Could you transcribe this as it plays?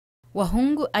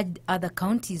Wakhungu urged other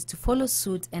counties to follow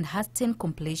suit and hasten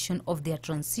completion of their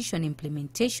transition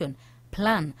implementation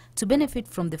plan to benefit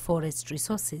from the forest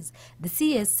resources. The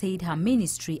CS said her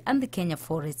ministry and the Kenya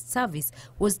Forest Service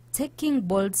was taking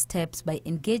bold steps by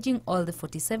engaging all the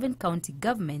 47 county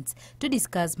governments to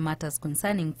discuss matters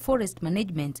concerning forest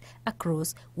management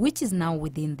across, which is now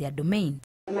within their domain.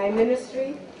 My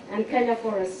ministry and Kenya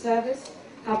Forest Service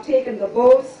have taken the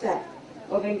bold step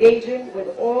of engaging with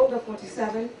all the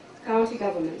 47 county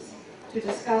governments to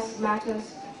discuss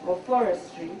matters of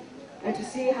forestry and to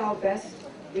see how best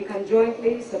we can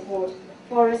jointly support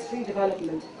forestry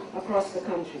development across the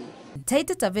country.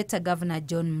 Taita Taveta Governor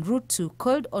John Mrutu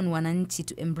called on Wananchi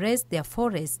to embrace their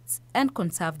forests and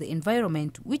conserve the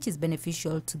environment, which is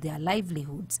beneficial to their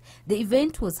livelihoods. The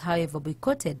event was, however,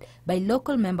 boycotted by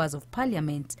local members of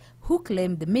parliament who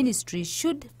claimed the ministry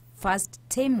should first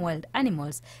tame wild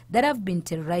animals that have been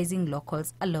terrorizing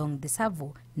locals along the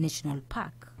Tsavo National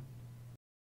Park.